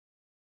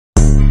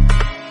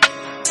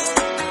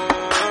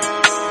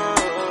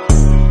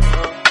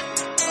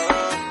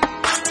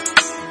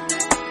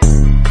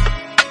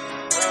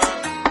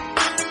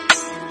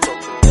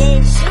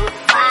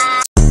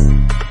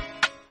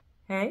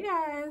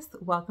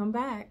Welcome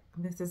back.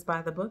 This is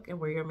By the Book, and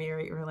we're your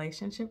married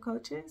relationship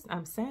coaches.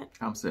 I'm Sent.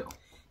 I'm Sil.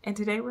 And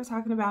today we're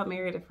talking about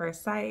Married at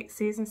First Sight,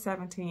 Season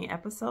 17,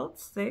 Episode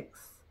 6.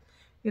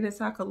 We're going to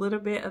talk a little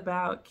bit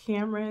about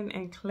Cameron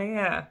and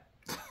Clare.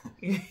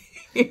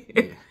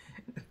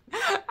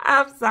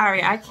 I'm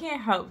sorry. I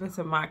can't help but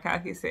to mock how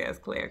he says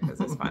Clare because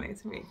it's funny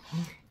to me.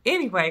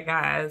 Anyway,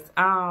 guys,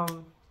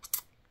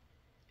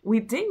 we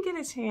didn't get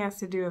a chance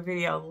to do a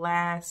video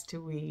last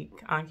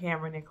week on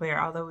Cameron and Clare,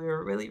 although we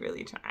were really,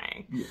 really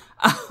trying. Yeah.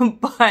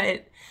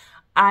 But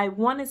I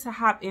wanted to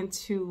hop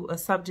into a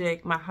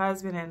subject my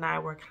husband and I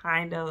were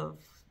kind of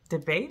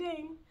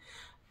debating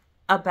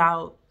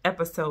about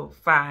episode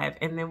 5,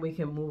 and then we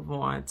can move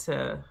on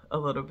to a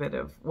little bit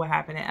of what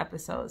happened in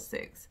episode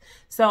 6.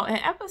 So in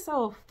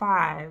episode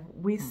 5,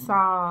 we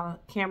saw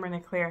Cameron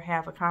and Clare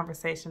have a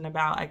conversation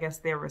about, I guess,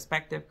 their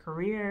respective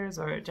careers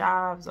or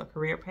jobs or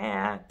career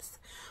paths,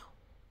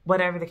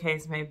 whatever the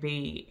case may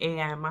be.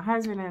 And my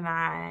husband and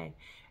I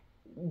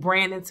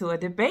ran into a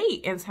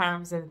debate in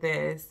terms of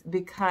this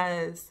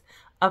because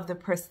of the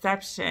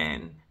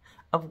perception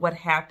of what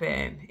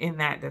happened in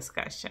that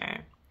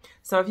discussion.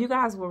 So if you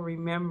guys will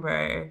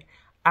remember,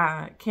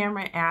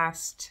 Cameron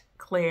asked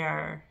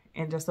Clare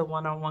in just a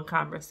one-on-one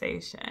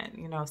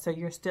conversation, so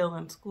you're still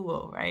in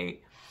school,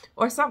 right?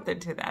 Or something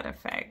to that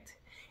effect.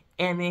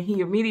 And then he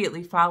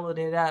immediately followed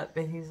it up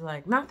and he's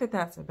like, not that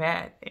that's a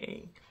bad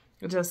thing.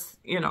 Just,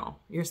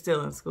 you're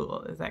still in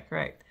school. Is that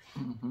correct?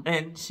 Mm-hmm.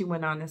 And she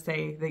went on to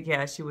say that,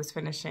 yeah, she was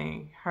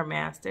finishing her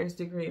master's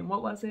degree. And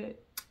what was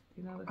it?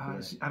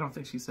 I don't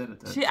think she said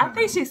it. I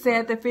think she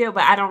said the field,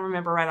 but I don't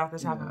remember right off the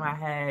top of my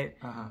head.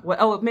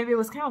 Maybe it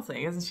was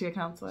counseling. Isn't she a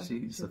counselor?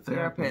 She's a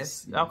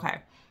therapist. Yeah.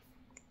 Okay.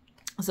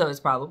 So it's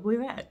probably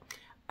that.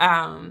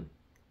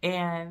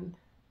 And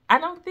I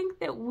don't think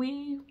that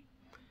we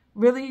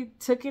really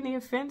took any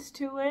offense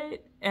to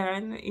it.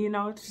 And,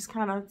 just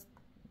kind of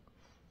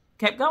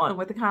kept going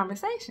with the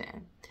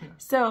conversation. Yeah.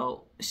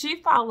 So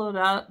she followed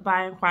up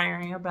by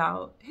inquiring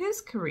about his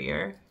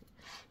career,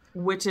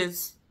 which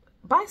is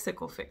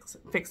bicycle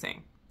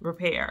fixing,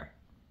 repair.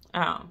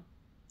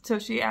 So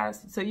she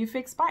asked, so you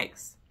fix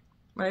bikes,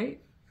 right?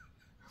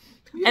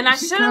 Yeah, and I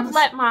should have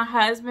let my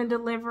husband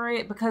deliver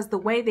it because the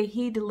way that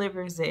he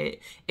delivers it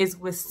is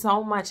with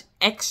so much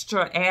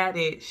extra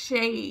added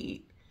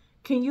shade.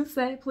 Can you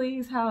say,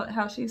 please,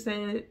 how she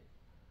said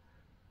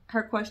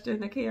her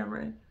question to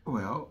Cameron?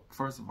 Well,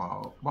 first of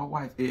all, my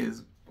wife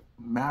is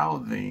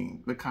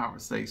mouthing the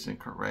conversation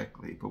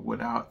correctly, but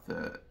without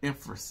the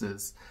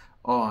emphasis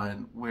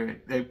on where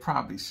they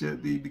probably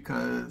should be,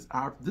 because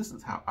this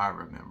is how I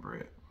remember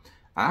it.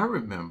 I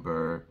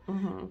remember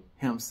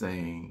him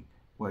saying,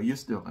 well, you're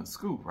still in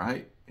school,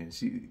 right? And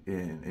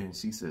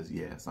she says,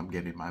 yes, I'm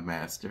getting my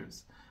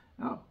master's.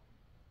 Oh,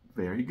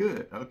 very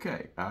good.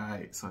 Okay. All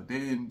right. So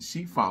then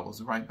she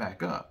follows right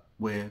back up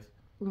with,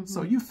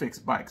 so you fix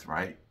bikes,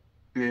 right?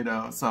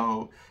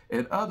 So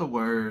in other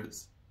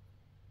words,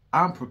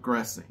 I'm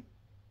progressing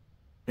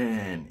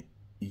and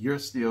you're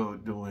still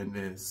doing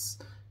this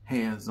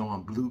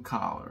hands-on blue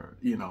collar,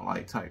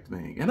 like type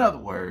thing. In other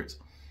words,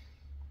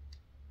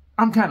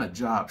 I'm kind of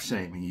job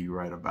shaming you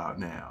right about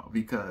now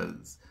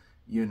because,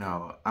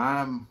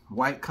 I'm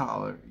white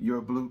collar,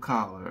 you're blue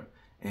collar,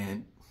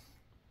 and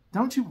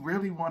don't you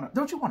want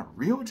a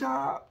real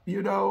job?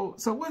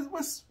 So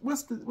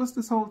what's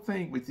this whole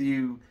thing with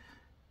you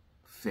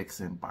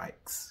fixing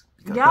bikes?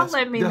 Y'all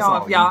let me know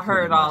if y'all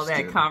heard all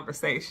that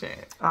conversation.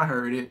 I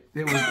heard it.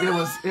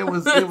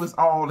 It was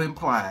all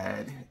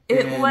implied.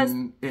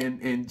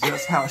 In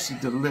just how she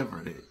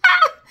delivered it.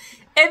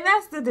 And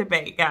that's the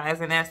debate,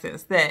 guys, in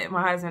essence, that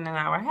my husband and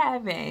I were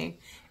having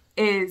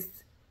is,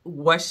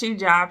 was she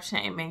job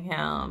shaming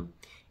him?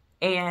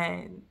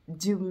 And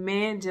do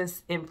men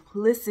just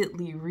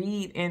implicitly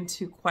read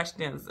into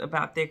questions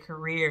about their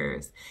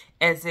careers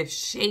as if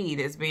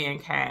shade is being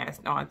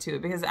cast onto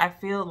it? Because I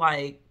feel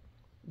like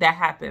that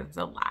happens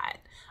a lot.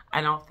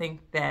 I don't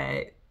think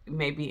that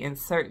maybe in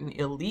certain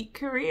elite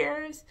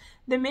careers,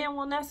 the men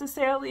will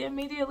necessarily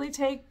immediately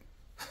take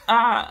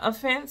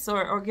offense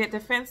or get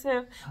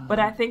defensive. But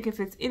I think if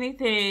it's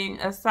anything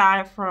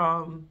aside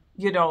from,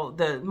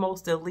 the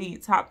most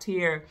elite top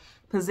tier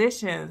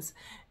positions,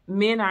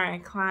 men are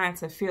inclined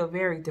to feel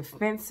very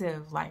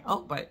defensive, like,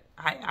 oh, but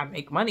I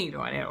make money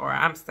doing it, or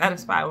I'm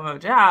satisfied with my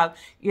job,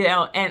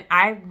 and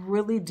I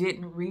really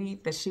didn't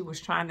read that she was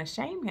trying to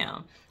shame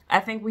him. I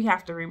think we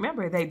have to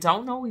remember they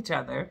don't know each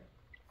other.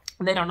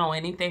 They don't know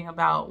anything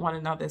about one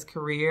another's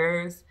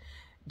careers,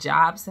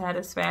 job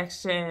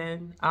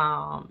satisfaction,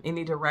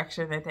 any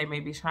direction that they may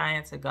be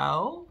trying to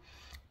go.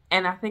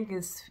 And I think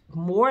it's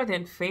more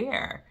than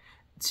fair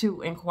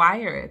to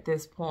inquire at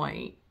this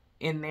point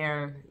in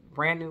their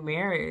brand new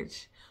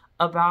marriage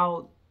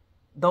about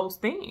those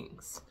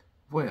things.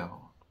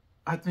 Well,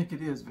 I think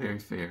it is very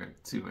fair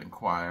to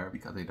inquire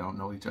because they don't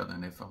know each other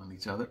and they're filling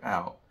each other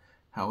out.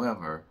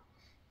 However,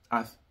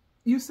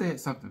 you said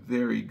something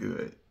very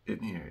good in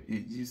here.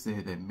 You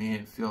said that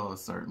men feel a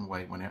certain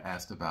way when they're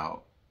asked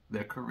about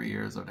their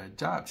careers or their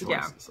job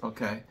choices. Yeah.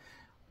 Okay.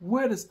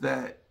 Where does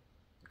that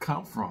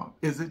come from?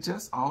 Is it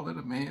just all in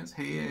a man's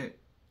head,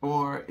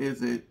 or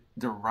is it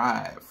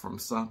derived from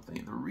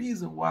something? The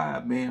reason why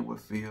a man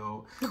would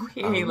feel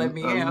he ain't let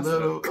me answer.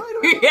 I'm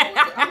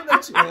gonna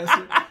let you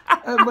answer.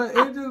 But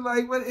it's just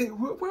like,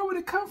 where would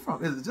it come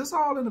from? Is it just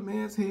all in a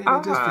man's head?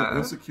 They just feel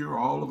insecure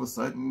all of a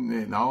sudden,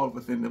 and all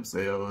within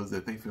themselves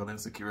that they feel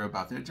insecure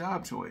about their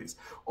job choice,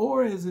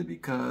 or is it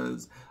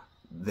because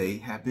they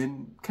have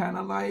been kind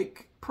of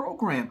like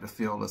programmed to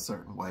feel a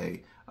certain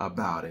way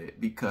about it?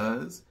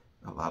 Because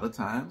a lot of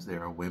times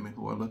there are women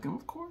who are looking,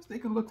 of course, they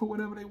can look for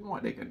whatever they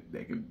want. They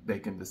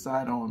can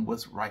decide on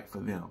what's right for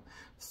them.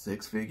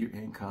 6-figure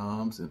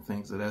incomes and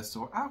things of that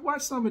sort. I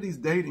watch some of these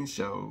dating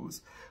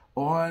shows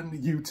on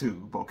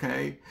YouTube,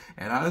 okay?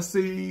 And I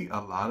see a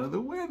lot of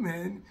the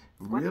women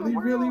really,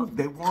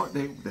 they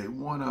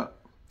want a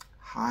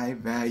high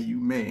value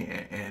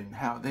man, and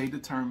how they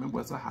determine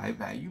what's a high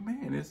value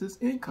man is his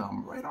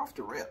income right off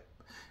the rip.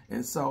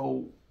 And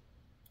so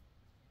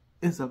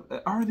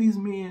are these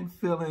men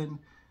feeling,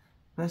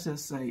 let's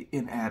just say,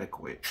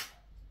 inadequate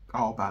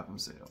all by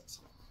themselves?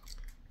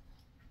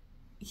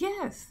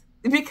 Yes,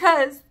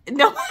 because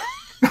no.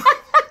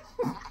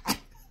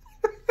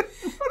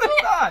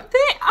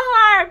 They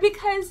are,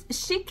 because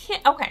she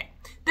can't. Okay,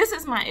 this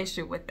is my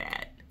issue with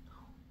that.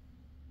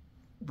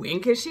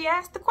 When can she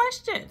ask the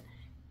question?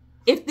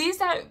 If these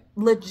are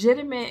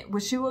legitimate,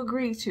 which you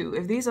agree to,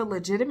 if these are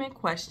legitimate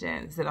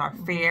questions that are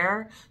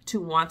fair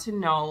to want to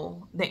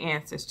know the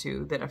answers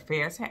to, that are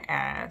fair to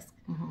ask,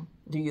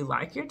 do you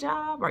like your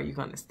job? Are you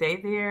going to stay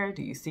there?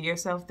 Do you see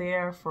yourself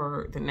there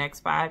for the next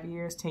 5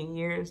 years, 10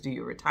 years? Do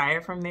you retire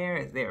from there?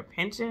 Is there a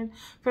pension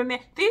from there?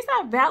 These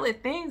are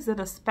valid things that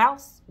a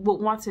spouse would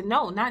want to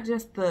know, not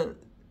just the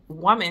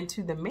woman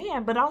to the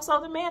man, but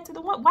also the man to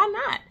the woman. Why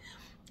not?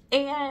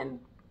 And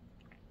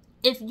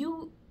if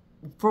you,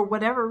 for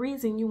whatever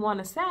reason you want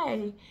to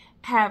say,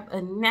 have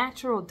a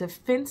natural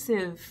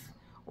defensive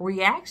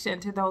reaction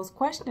to those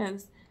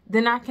questions,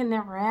 then I can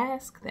never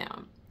ask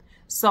them.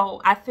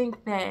 So I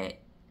think that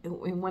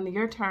in one of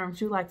your terms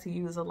you like to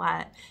use a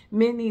lot,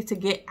 men need to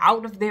get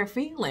out of their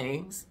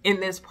feelings in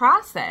this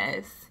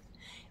process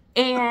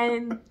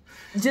and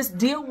just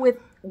deal with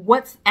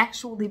what's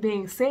actually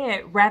being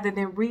said, rather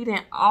than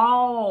reading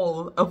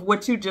all of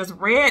what you just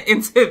read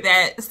into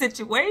that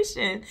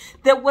situation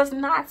that was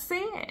not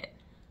said.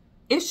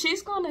 If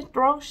she's going to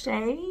throw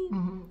shade,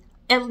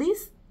 at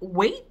least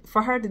wait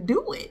for her to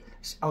do it.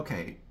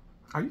 Okay.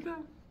 Are you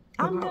done?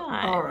 I'm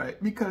done. All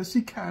right. Because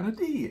she kind of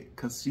did.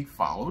 Because she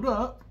followed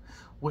up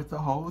with the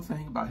whole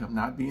thing about him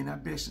not being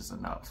ambitious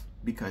enough.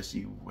 Because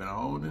she went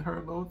on in her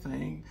little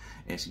thing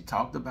and she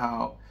talked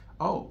about,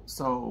 oh,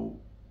 so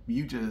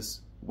you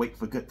just wait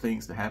for good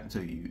things to happen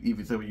to you,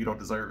 even though you don't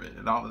deserve it,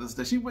 and all of this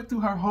stuff. She went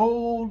through her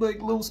whole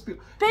little spiel.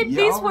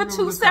 These were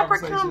two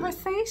separate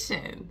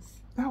conversations.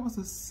 That was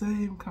the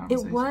same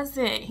conversation. It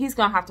wasn't. He's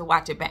going to have to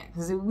watch it back,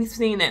 because we've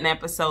seen an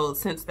episode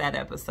since that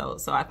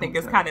episode. So I think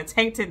it's kind of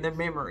tainted the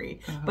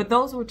memory. But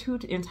those were two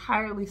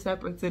entirely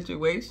separate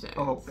situations.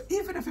 Oh,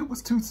 even if it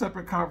was two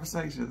separate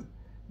conversations,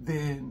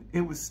 then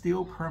it was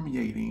still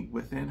permeating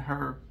within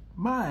her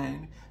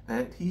mind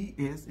that he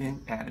is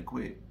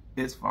inadequate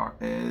as far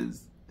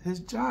as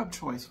his job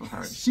choice for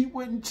her. She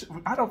wouldn't,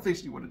 I don't think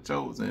she would have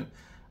chosen,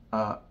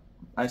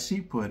 as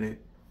she put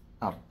it,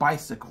 a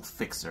bicycle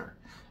fixer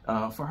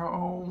for her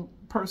own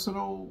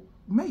personal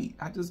mate.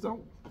 I just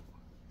don't.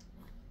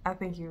 I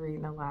think you're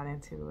reading a lot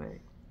into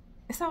it.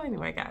 So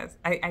anyway, guys,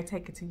 I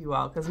take it to you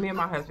all, because me and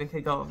my husband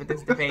could go over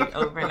this debate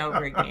over and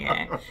over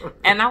again.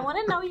 And I want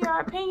to know your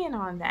opinion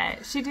on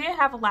that. She did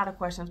have a lot of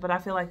questions, but I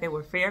feel like they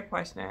were fair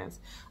questions.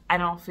 I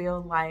don't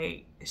feel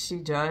like she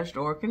judged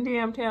or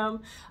condemned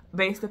him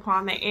based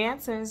upon the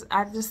answers.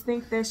 I just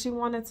think that she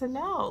wanted to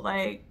know,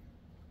 like,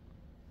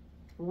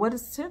 what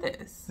is to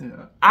this?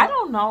 Yeah. I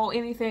don't know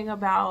anything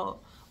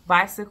about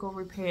bicycle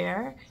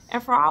repair.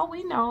 And for all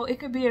we know, it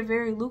could be a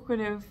very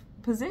lucrative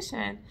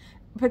position.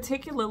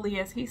 Particularly,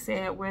 as he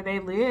said, where they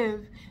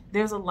live,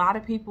 there's a lot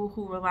of people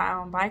who rely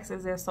on bikes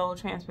as their sole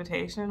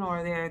transportation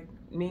or their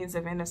means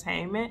of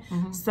entertainment.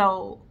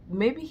 So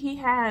maybe he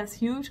has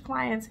huge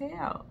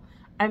clientele.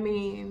 I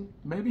mean,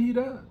 maybe he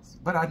does,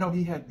 but I know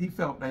he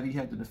felt that he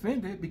had to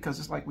defend it, because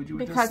it's like what you were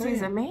just saying. Because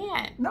he's a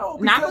man. No,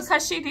 not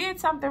because she did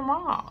something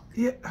wrong.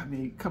 Yeah, I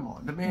mean, come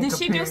on. The man did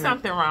she do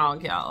something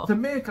wrong, y'all? The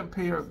man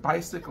compared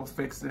bicycle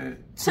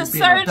fixing to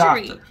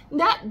surgery.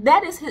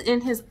 That is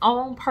in his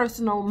own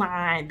personal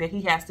mind that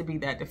he has to be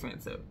that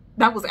defensive.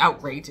 That was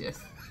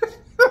outrageous.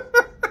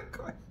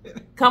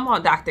 Come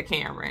on, Dr.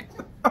 Cameron.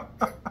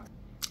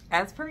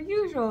 As per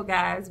usual,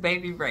 guys,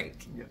 baby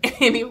break. Yeah.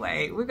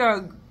 Anyway, we're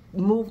going to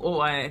move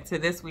on to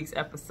this week's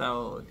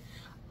episode,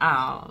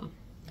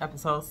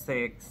 episode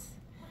 6,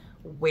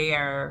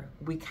 where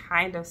we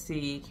kind of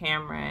see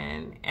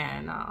Cameron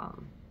and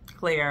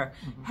Claire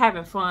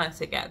having fun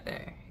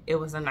together. It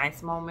was a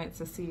nice moment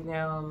to see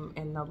them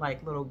in the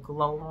little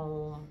glow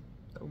room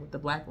with the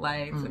black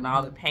lights and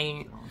all the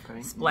paint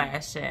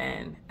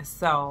splashing.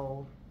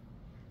 So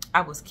I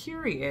was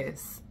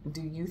curious,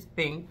 do you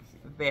think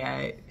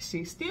that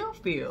she still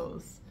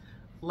feels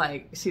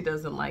like she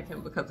doesn't like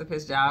him because of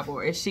his job,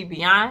 or is she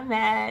beyond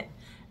that?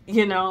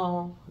 You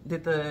know,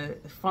 did the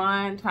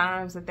fun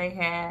times that they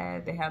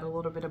had a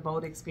little bit of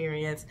boat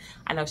experience.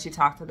 I know she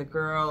talked to the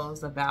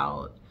girls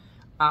about,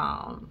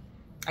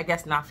 I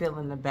guess, not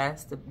feeling the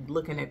best,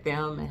 looking at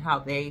them and how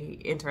they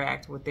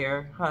interact with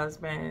their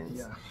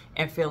husbands,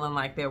 and feeling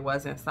like there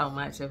wasn't so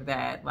much of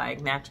that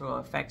like natural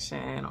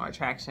affection or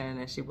attraction,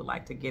 and she would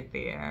like to get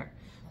there.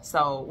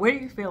 So where do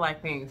you feel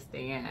like things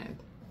stand?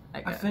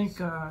 I think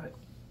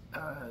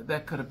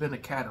that could have been a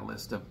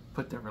catalyst to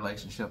put their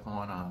relationship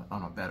on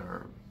a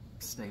better,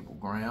 stable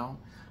ground.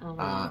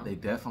 They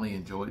definitely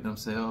enjoyed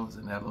themselves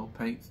in that little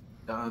paint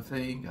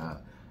thing.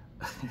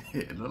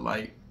 It looked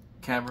like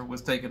Cameron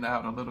was taking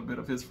out a little bit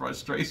of his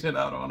frustration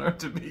out on her,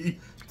 to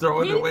be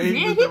throwing the way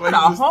he was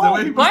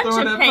throwing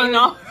that paint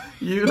on.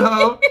 You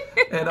know,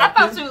 and I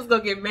thought she was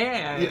gonna get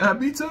mad. Yeah,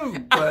 me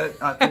too. But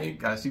I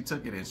think she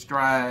took it in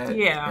stride.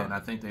 Yeah, and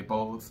I think they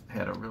both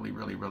had a really,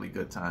 really, really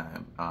good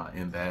time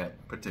in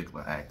that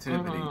particular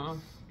activity.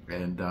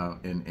 And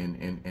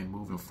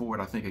moving forward,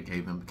 I think it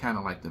gave him kind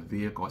of like the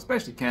vehicle,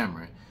 especially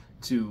Cameron,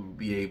 to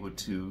be able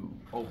to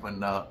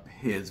open up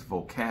his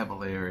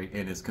vocabulary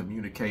and his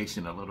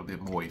communication a little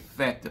bit more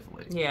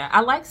effectively. Yeah,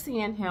 I like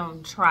seeing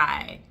him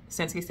try,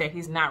 since he said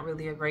he's not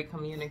really a great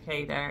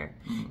communicator.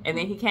 And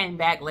then he came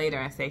back later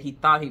and said he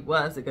thought he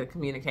was a good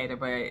communicator,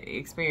 but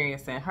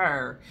experiencing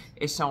her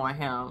is showing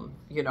him,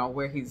 you know,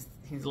 where he's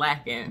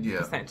lacking,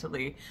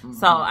 essentially.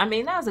 So, I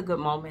mean, that was a good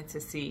moment to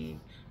see.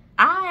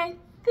 I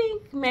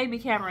think maybe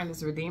Cameron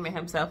is redeeming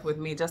himself with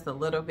me just a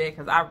little bit,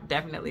 because I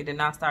definitely did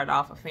not start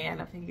off a fan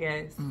of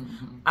his.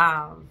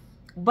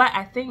 But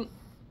I think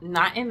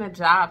not in a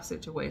job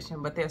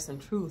situation, but there's some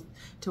truth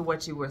to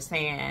what you were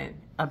saying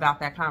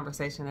about that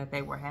conversation that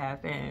they were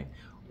having,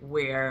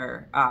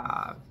 where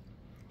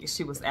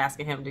she was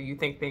asking him, do you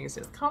think things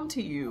just come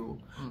to you?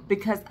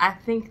 Because I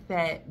think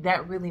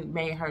that really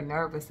made her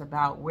nervous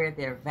about where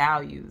their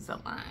values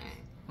align.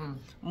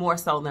 More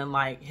so than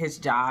like his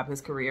job,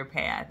 his career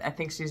path. I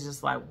think she's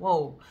just like,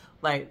 whoa,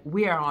 like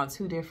we are on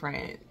two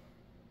different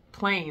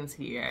planes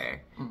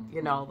here.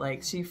 You know,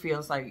 like she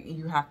feels like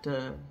you have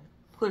to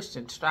push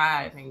and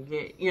strive and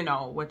get, you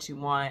know, what you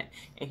want,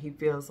 and he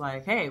feels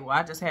like, hey, well,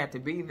 I just had to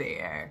be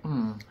there.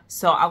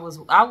 So I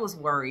was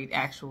worried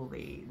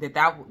actually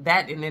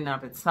that in and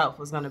of itself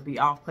was going to be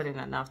off-putting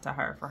enough to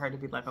her for her to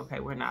be like, okay,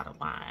 we're not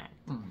aligned.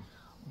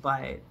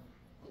 But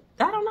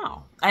I don't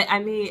know. I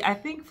mean, I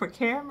think for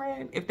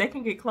Cameron, if they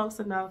can get close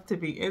enough to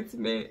be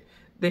intimate,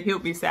 then he'll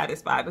be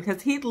satisfied,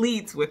 because he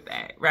leads with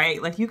that,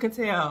 right? Like you can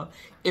tell,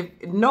 if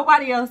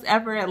nobody else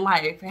ever in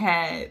life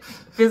had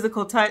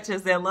physical touch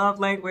as their love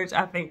language,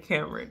 I think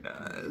Cameron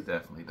does. It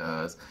definitely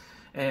does.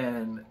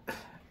 And,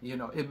 you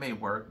know, it may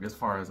work as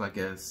far as, I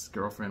guess,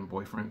 girlfriend,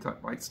 boyfriend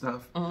type like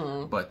stuff,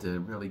 but to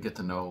really get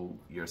to know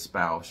your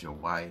spouse, your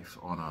wife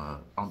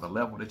on the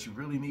level that you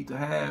really need to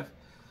have,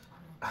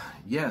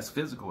 yes,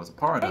 physical is a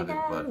part of it,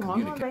 but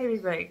communication. Baby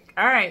break.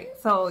 All right,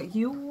 so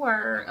you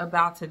were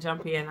about to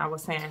jump in. I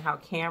was saying how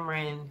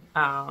Cameron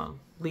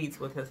leads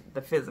with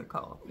the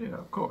physical. Yeah,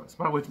 of course,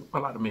 by which a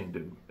lot of men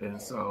do.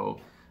 And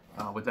so,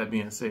 with that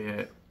being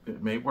said,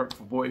 it may work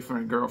for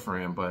boyfriend,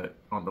 girlfriend, but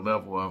on the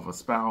level of a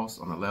spouse,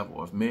 on the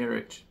level of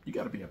marriage, you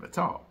got to be able to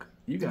talk.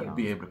 You got to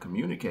be able to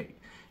communicate.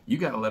 You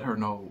got to let her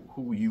know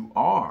who you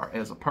are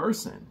as a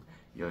person.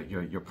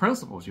 Your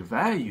principles, your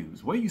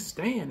values, where you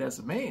stand as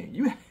a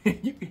man.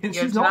 And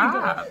she's only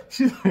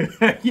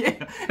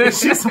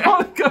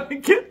gonna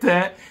get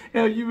that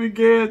and you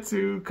begin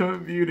to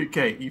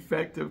communicate,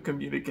 effective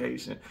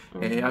communication.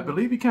 And I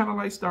believe he kind of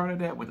like started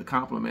that with the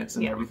compliments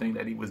and everything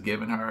that he was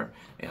giving her,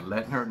 and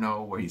letting her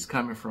know where he's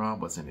coming from,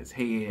 what's in his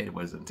head,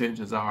 what his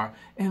intentions are.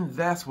 And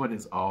that's what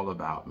it's all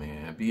about,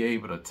 man. Be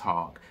able to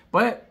talk.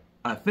 But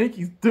I think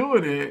he's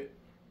doing it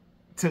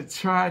to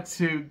try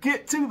to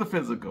get to the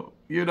physical.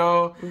 You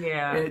know,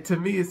 and to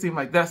me, it seemed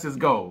like that's his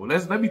goal.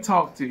 Let me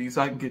talk to you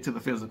so I can get to the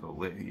physical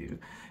with you.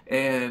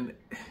 And,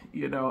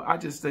 you know, I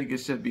just think it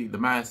should be the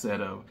mindset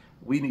of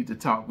we need to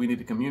talk, we need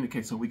to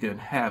communicate so we can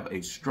have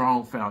a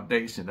strong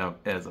foundation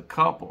as a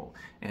couple.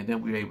 And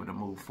then we're able to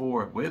move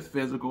forward with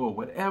physical or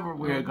whatever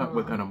we're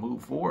going to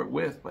move forward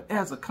with, but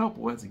as a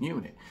couple, as a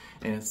unit.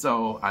 And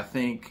so I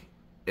think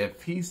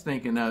if he's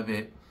thinking of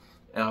it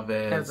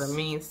as a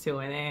means to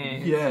an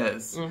end.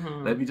 Yes.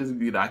 Let me just,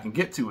 I can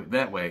get to it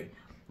that way.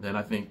 Then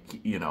I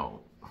think, you know,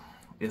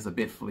 it's a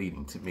bit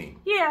fleeting to me.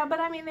 Yeah, but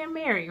I mean, they're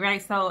married,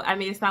 right? So, I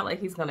mean, it's not like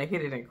he's going to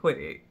hit it and quit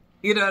it.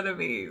 You know what I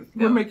mean?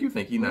 What make you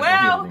think he's not going to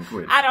hit it and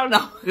quit it? I don't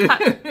know.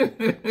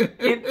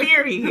 In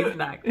theory, he's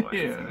not going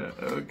to.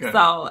 Okay.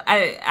 So,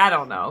 I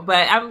don't know.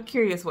 But I'm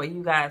curious what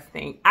you guys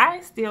think. I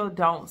still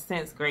don't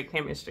sense great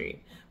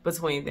chemistry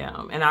between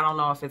them. And I don't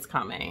know if it's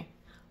coming.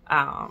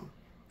 I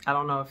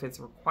don't know if it's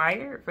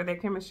required for their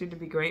chemistry to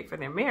be great for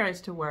their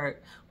marriage to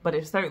work. But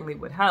it certainly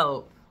would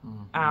help.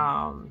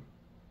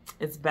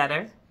 It's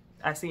better.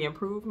 I see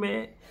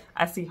improvement.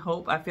 I see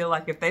hope. I feel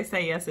like if they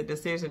say yes at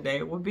decision day,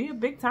 it would be a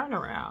big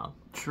turnaround.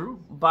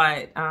 True.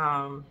 But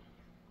I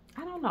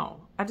don't don't know.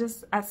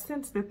 I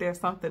sense that there's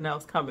something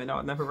else coming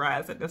on the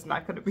horizon that's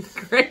not going to be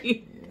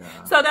great.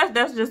 Yeah. So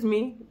that's just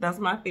me. That's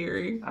my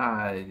theory.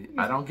 I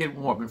don't get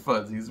warm and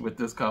fuzzies with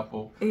this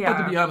couple. Yeah.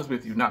 But to be honest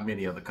with you, not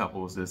many other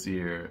couples this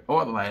year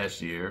or the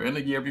last year and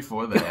the year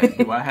before that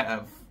do I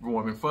have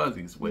warm and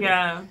fuzzies with.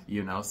 Yeah.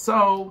 You know,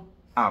 so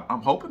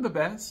I'm hoping the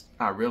best.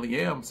 I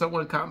really am.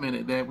 Someone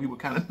commented that we were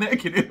kind of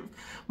negative,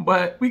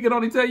 but we can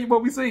only tell you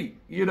what we see,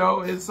 you know.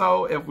 And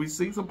so if we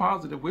see some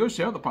positive, we'll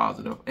share the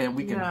positive, and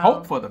we can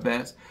hope for the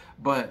best.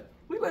 But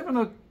we live in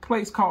a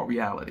place called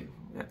reality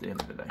at the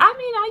end of the day. I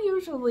mean, I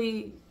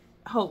usually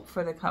hope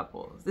for the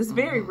couples. It's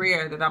very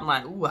rare that I'm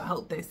like, ooh, I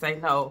hope they say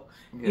no,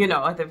 you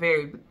know, at the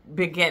very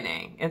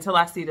beginning, until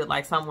I see that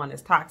like someone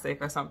is toxic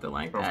or something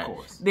like that. Of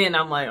course. Then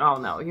I'm like, oh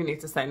no, you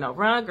need to say no.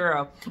 Run,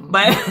 girl.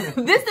 But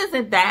this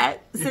isn't that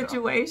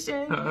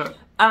situation.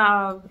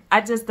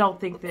 I just don't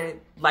think that,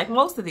 like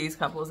most of these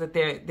couples, that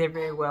they're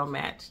very well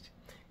matched.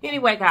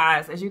 Anyway,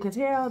 guys, as you can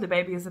tell, the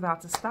baby is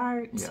about to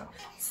start. Yeah.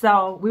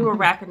 So we were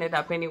wrapping it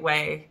up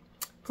anyway.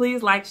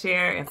 Please like,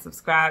 share, and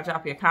subscribe.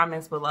 Drop your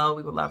comments below.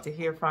 We would love to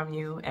hear from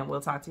you, and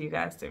we'll talk to you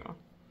guys soon.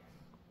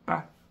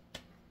 Bye.